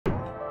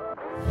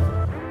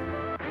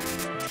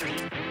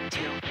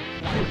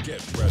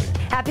Get ready.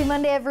 Happy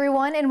Monday,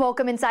 everyone, and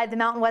welcome inside the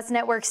Mountain West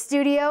Network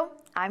studio.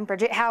 I'm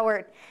Bridget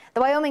Howard. The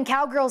Wyoming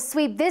Cowgirls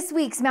sweep this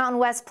week's Mountain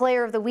West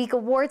Player of the Week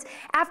awards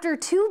after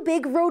two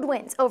big road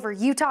wins over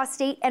Utah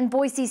State and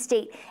Boise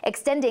State,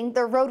 extending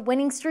their road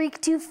winning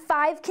streak to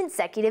 5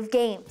 consecutive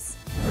games.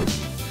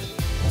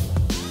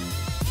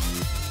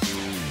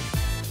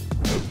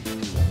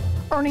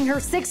 Earning her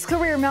 6th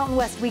career Mountain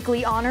West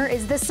Weekly honor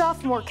is the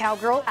sophomore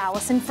Cowgirl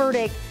Allyson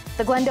Fertig.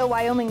 The Glendale,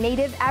 Wyoming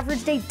native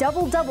averaged a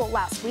double-double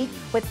last week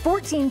with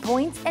 14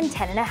 points and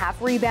 10.5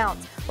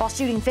 rebounds, while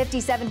shooting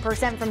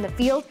 57% from the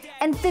field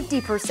and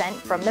 50%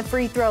 from the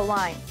free throw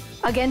line.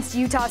 Against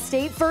Utah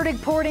State,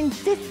 Fertig poured in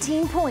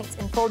 15 points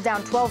and pulled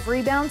down 12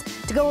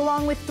 rebounds to go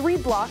along with 3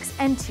 blocks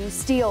and 2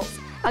 steals.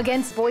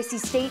 Against Boise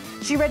State,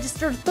 she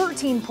registered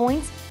 13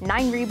 points,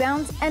 9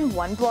 rebounds, and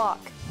 1 block.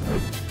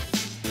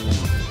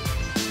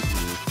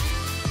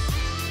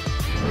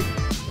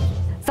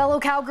 Fellow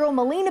Cowgirl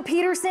Malene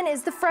Pedersen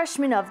is the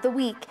freshman of the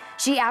week.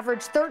 She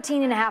averaged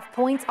 13.5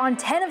 points on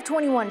 10 of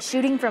 21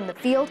 shooting from the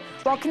field,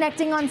 while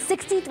connecting on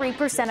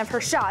 63% of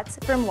her shots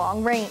from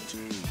long range.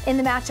 In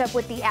the matchup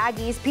with the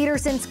Aggies,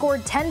 Pedersen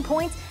scored 10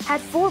 points,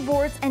 had 4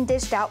 boards, and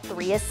dished out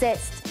 3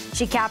 assists.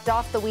 She capped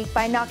off the week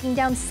by knocking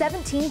down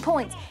 17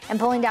 points and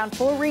pulling down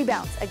 4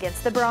 rebounds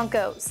against the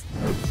Broncos.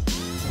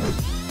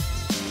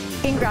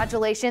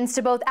 Congratulations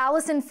to both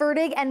Allyson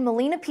Fertig and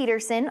Malene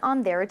Pedersen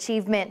on their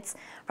achievements.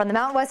 From the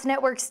Mountain West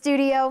Network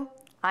studio,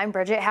 I'm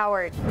Bridget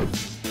Howard.